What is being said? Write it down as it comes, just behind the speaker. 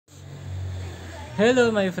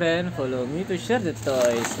Hello my friend, follow me to share the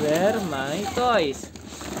toys. Where are my toys?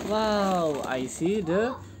 Wow, I see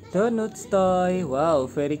the donuts toy. Wow,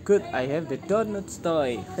 very good. I have the donuts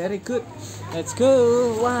toy. Very good. Let's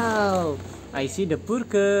go. Wow. I see the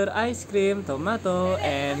burger, ice cream, tomato,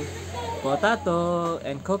 and potato,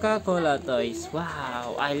 and Coca-Cola toys.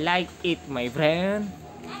 Wow, I like it, my friend.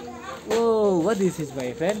 Whoa, what is this,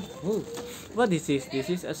 my friend? Whoa, what is this? This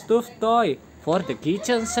is a stuffed toy for the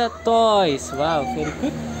kitchen set toys. Wow, very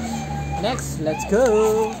good. Next, let's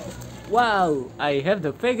go. Wow, I have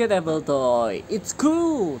the vegetable toy. It's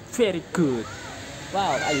cool, very good.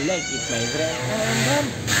 Wow, I like it, my friend. And then,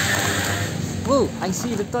 whoa, I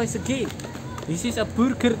see the toys again. This is a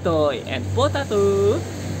burger toy and potato.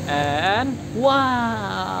 And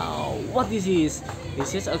wow, what this is?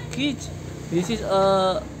 This is a kids. This is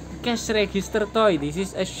a cash register toy. This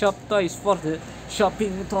is a shop toys for the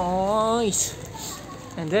shopping toys.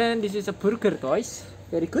 And then this is a burger toys.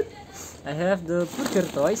 Very good. I have the burger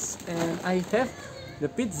toys and I have the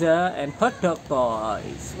pizza and hot dog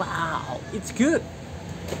toys. Wow, it's good.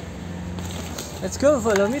 Let's go,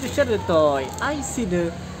 follow me to share the toy. I see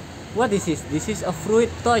the, what is this? This is a fruit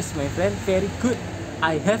toys, my friend. Very good.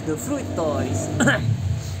 I have the fruit toys.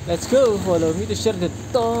 Let's go, follow me to share the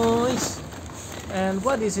toys. And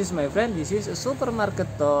what this is, my friend? This is a supermarket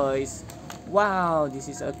toys. Wow, this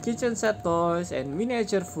is a kitchen set toys and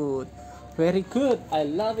miniature food. Very good, I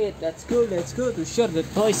love it. Let's go to share the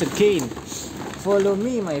toys again. Follow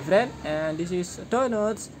me, my friend. And this is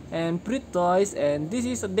donuts and bread toys, and this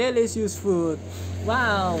is a delicious food.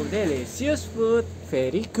 Wow, delicious food.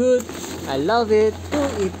 Very good. I love it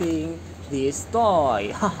to eating this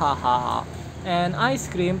toy. Ha ha ha. And ice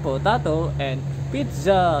cream, potato, and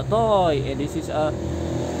pizza toy. And this is a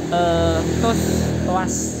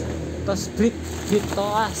toast bread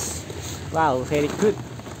toast. Wow, very good.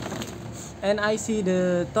 And I see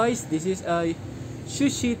the toys. This is a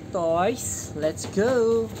sushi toys. Let's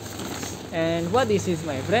go. And what this is,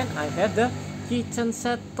 my friend? I have the kitchen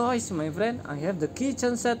set toys, my friend. I have the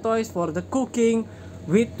kitchen set toys for the cooking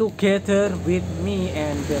with together with me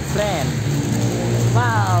and the friend.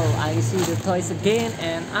 Wow, I see the toys again,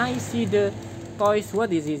 and I see the toys.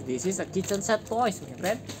 What is this? This is a kitchen set toys, my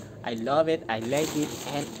friend. I love it, I like it,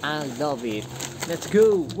 and I love it. Let's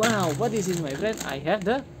go. Wow, what is this, my friend? I have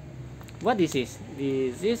the, what is this?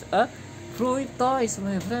 This is a fruit toys,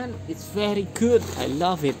 my friend. It's very good, I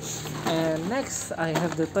love it. And next, I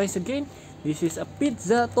have the toys again. This is a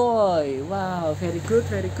pizza toy. Wow, very good,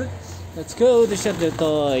 very good. Let's go to share the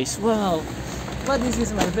toys. Wow, what is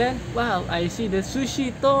this, my friend? Wow, I see the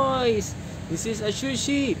sushi toys. This is a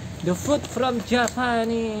sushi, the food from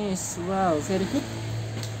Japanese. Wow, very good.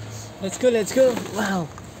 Let's go. Wow,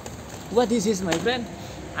 what is this, my friend?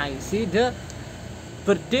 I see the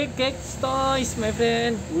birthday cake toys, my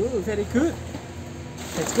friend. Ooh, very good.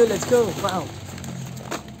 Let's go. Wow,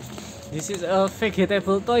 this is a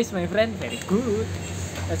vegetable toys, my friend. Very good.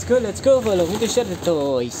 Let's go. Follow me to share the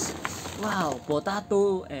toys. Wow,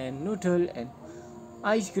 potato and noodle and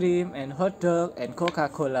ice cream and hot dog and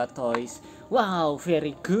Coca-Cola toys. Wow,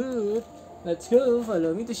 very good. Let's go,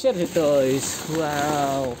 follow me to share the toys.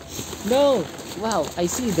 Wow. No. Wow, I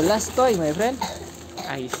see the last toy, my friend.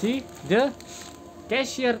 I see the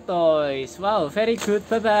cashier toys. Wow, very good.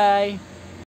 Bye-bye.